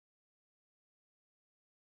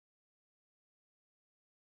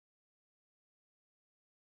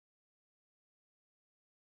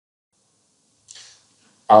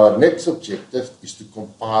our next objective is to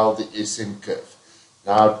compile the SN curve.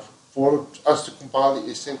 Now, for us to compile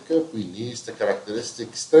the SN curve, we need the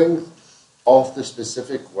characteristic strength of the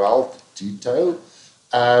specific weld detail.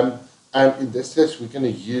 And in this case, we're going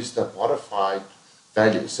to use the modified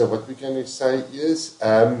value. So what we're going to say is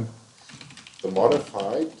the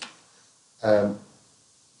modified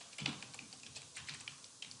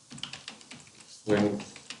strength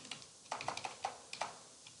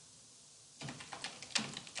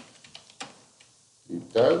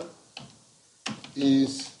detail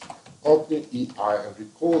is ultimate EI, and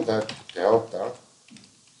recall that delta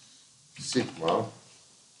sigma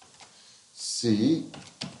C,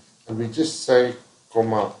 and we just say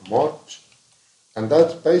comma mod, and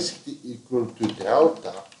that's basically equal to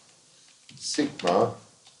delta sigma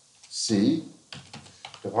C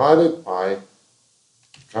divided by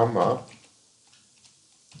gamma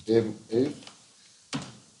MF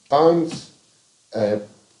times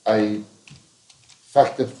a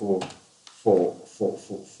factor for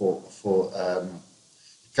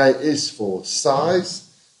Ks for size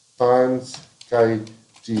times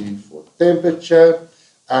Kg for temperature,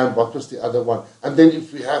 and what was the other one? And then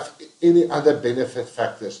if we have any other benefit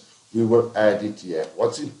factors, we will add it here.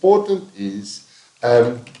 What's important is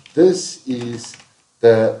this is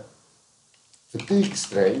the fatigue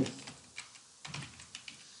strength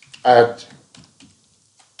at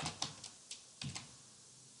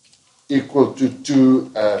equal to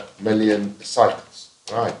 2 million cycles,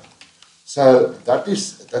 right? So that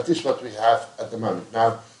is what we have at the moment.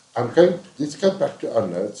 Now, let's go back to our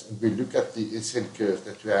notes and we look at the SN curve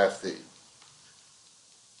that we have there.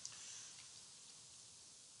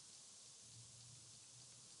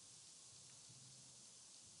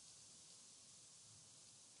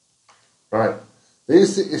 Right,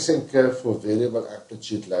 there's the SN curve for variable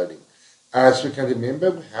amplitude loading. As we can remember,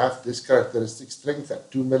 we have this characteristic strength at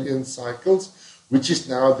 2 million cycles, which is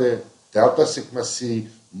now the delta sigma C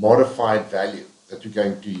modified value that we're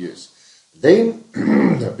going to use. Then,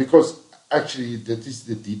 because actually that is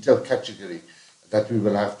the detailed category that we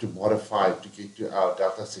will have to modify to get to our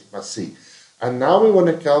delta sigma C. And now we want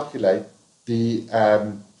to calculate the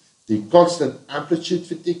constant amplitude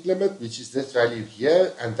fatigue limit, which is this value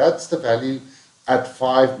here, and that's the value at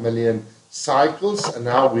 5 million cycles. And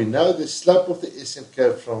now we know the slope of the SN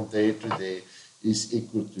curve from there to there is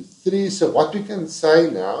equal to 3. So what we can say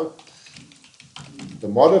now, the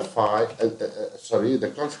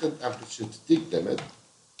the constant amplitude fatigue limit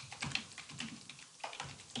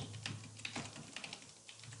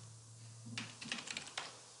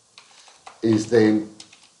is then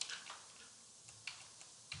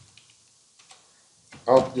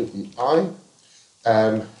ultimately I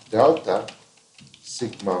delta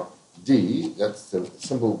sigma D, that's the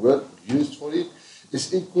simple word used for it,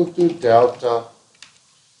 is equal to delta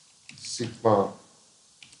sigma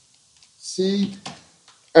C,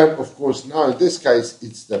 and of course now in this case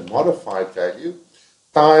it's the modified value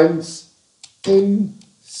times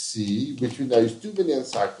NC, which we know is 2 million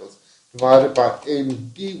cycles, divided by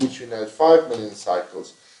ND, which we know is 5 million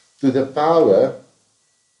cycles, to the power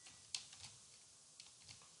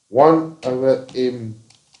 1 over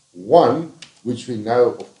M1, which we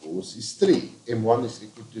know, of course, is 3. M1 is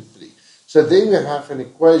equal to 3. So then we have an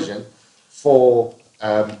equation for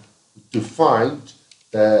to find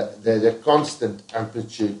the constant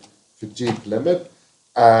amplitude fatigue limit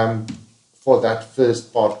for that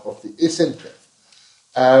first part of the SN curve.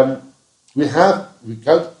 We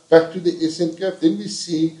go back to the SN curve, then we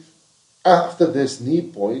see after this knee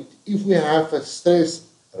point, if we have a stress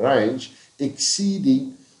range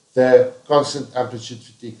exceeding the constant amplitude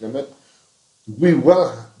fatigue limit,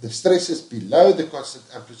 the stresses below the constant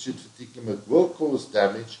amplitude fatigue limit will cause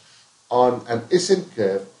damage on an SN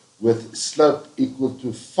curve with slope equal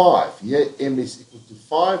to 5. Here M is equal to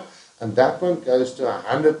 5, and that one goes to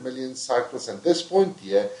 100 million cycles, and this point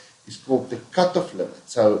here is called the cutoff limit.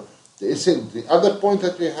 So the other point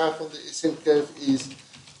that we have on the SN curve is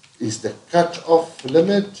the cutoff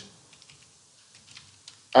limit,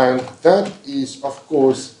 and that is of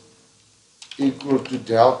course equal to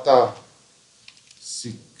delta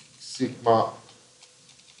sigma,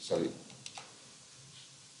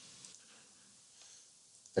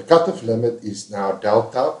 the cutoff limit is now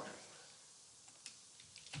delta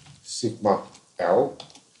sigma L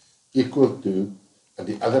equal to, and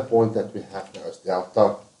the other point that we have now is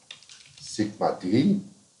delta sigma D,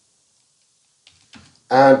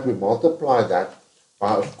 and we multiply that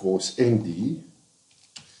by, of course, ND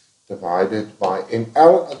divided by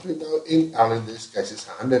NL, and we know NL in this case is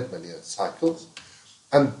 100 million cycles,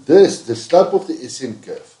 and this, the slope of the SN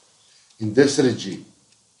curve in this regime,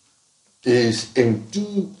 is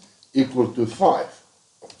M2 equal to 5,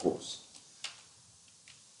 of course.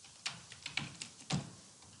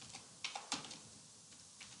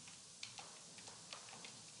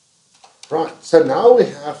 Right, so now we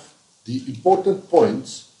have the important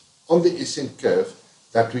points on the SN curve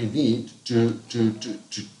that we need to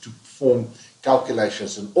perform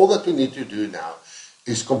calculations. And all that we need to do now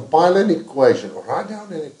is compile an equation or write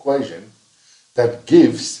down an equation that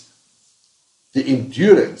gives the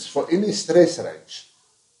endurance for any stress range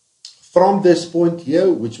from this point here,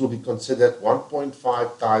 which will be considered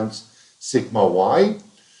 1.5 times sigma y,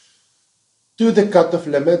 to the cutoff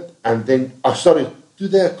limit, and then, to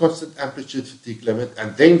the constant amplitude fatigue limit,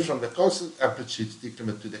 and then from the constant amplitude fatigue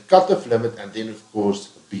limit to the cutoff limit, and then of course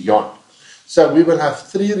beyond. So we will have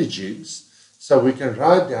three regimes. So we can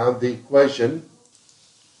write down the equation.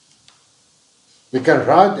 We can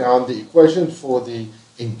write down the equation for the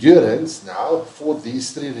endurance now for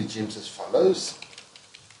these three regimes as follows.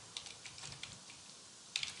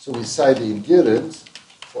 So we say the endurance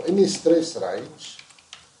for any stress range,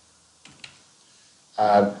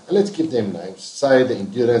 and let's give them names. Say the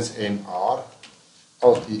endurance NR,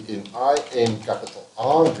 LTNI, N capital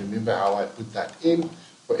R. Remember how I put that in.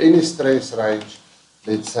 For any stress range,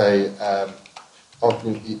 let's say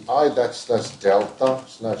LTNI, that's slash delta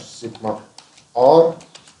slash sigma R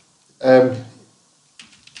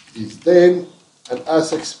is then, and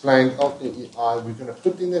as explained, LTNI, we're going to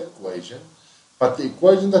put in the equation, but the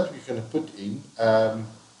equation that we're going to put in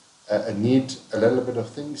need a little bit of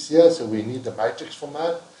things here, so we need the matrix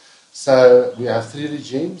format. So we have three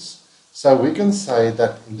regimes. So we can say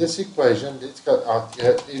that in this equation, let's go out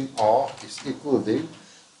here, NR is equal then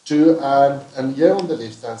to, and here on the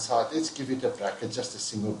left hand side, let's give it a bracket, just a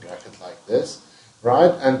single bracket like this,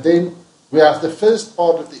 right? And then we have the first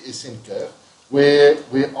part of the SN curve where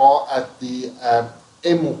we are at the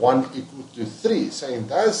M1 equal to 3. So in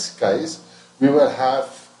this case, we will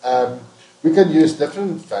have, we can use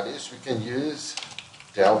different values. We can use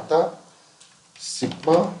delta,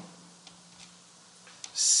 sigma,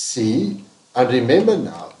 C, and remember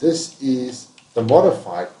now, this is the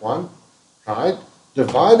modified one, right?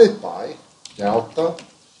 Divided by delta,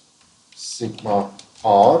 sigma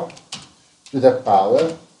R to the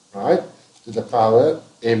power, right? To the power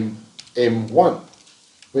M1.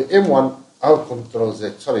 Where M1, I'll control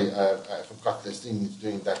Z, sorry, I forgot this thing is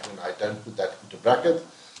doing that when I don't put that into bracket.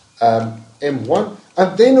 M1,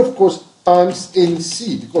 and then of course times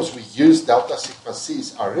NC, because we use delta sigma C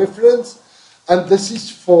as our reference, and this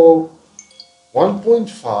is for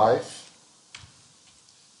 1.5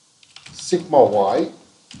 sigma y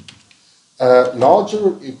larger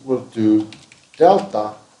or equal to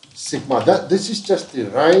delta sigma. This is just the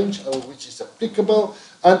range which is applicable,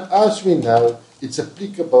 and as we know, it's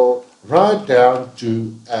applicable right down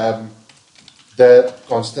to the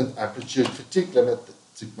constant amplitude fatigue limit,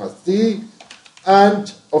 sigma c,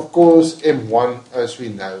 and of course M1, as we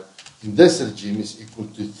know, in this regime is equal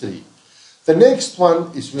to 3. The next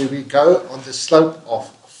one is where we go on the slope of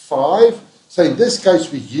 5. So in this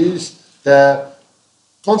case we use the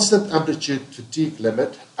constant amplitude fatigue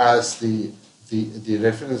limit as the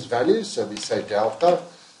reference value. So we say delta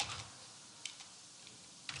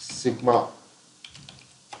sigma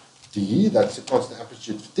d, that's the constant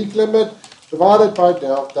amplitude fatigue limit, divided by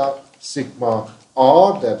delta sigma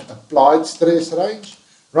R, the applied stress range,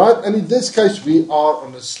 right? And in this case, we are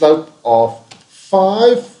on a slope of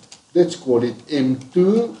 5. Let's call it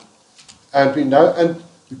M2. And we know, and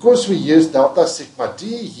because we use delta sigma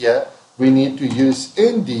D here, we need to use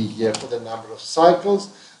ND here for the number of cycles.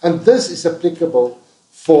 And this is applicable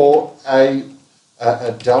for a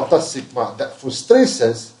delta sigma, that for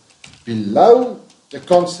stresses below the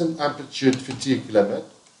constant amplitude fatigue limit,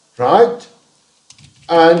 right?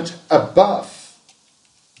 And above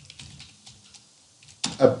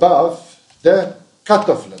the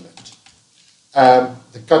cutoff limit.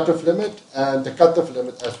 The cutoff limit, and the cutoff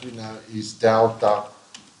limit, as we know, is delta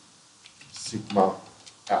sigma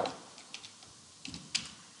L.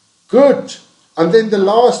 Good. And then the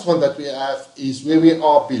last one that we have is where we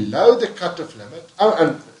are below the cutoff limit. Oh,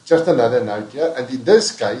 and just another note here, and in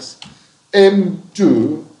this case,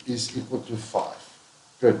 M2 is equal to 5.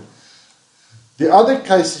 Good. The other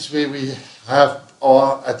cases where we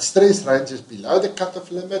are at stress ranges below the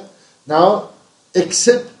cutoff limit, now,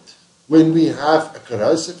 except when we have a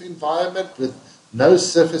corrosive environment with no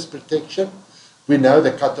surface protection, we know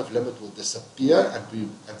the cutoff limit will disappear and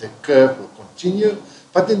the curve will continue.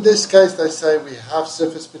 But in this case, they say we have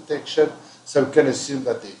surface protection, so we can assume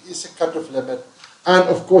that there is a cutoff limit. And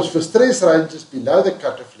of course, for stress ranges below the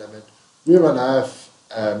cutoff limit, we will have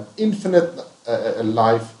infinite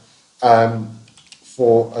life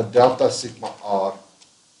for a delta sigma r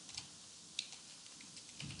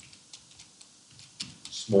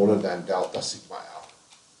smaller than delta sigma L.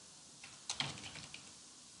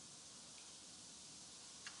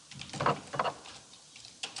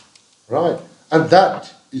 Right, and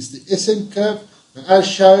that is the SN curve. And as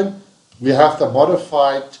shown, we have the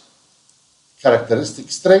modified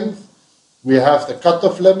characteristic strength, we have the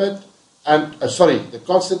cutoff limit, and the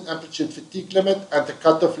constant amplitude fatigue limit and the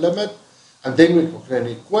cutoff limit, and then we have an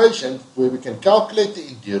equation where we can calculate the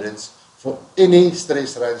endurance for any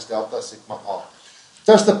stress range delta sigma r.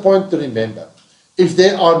 Just a point to remember, if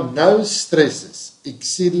there are no stresses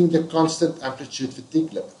exceeding the constant amplitude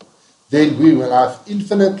fatigue limit, then we will have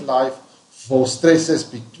infinite life for stresses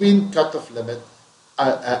between cutoff limit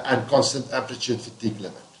and constant amplitude fatigue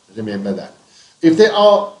limit. Remember that. If there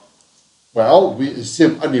are, well, we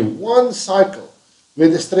assume only one cycle where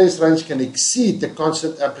the stress range can exceed the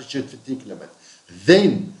constant amplitude fatigue limit,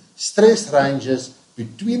 then stress ranges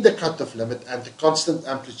between the cutoff limit and the constant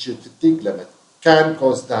amplitude fatigue limit can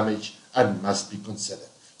cause damage and must be considered.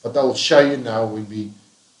 But I'll show you now when we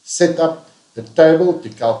set up the table to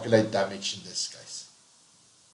calculate damage in this case.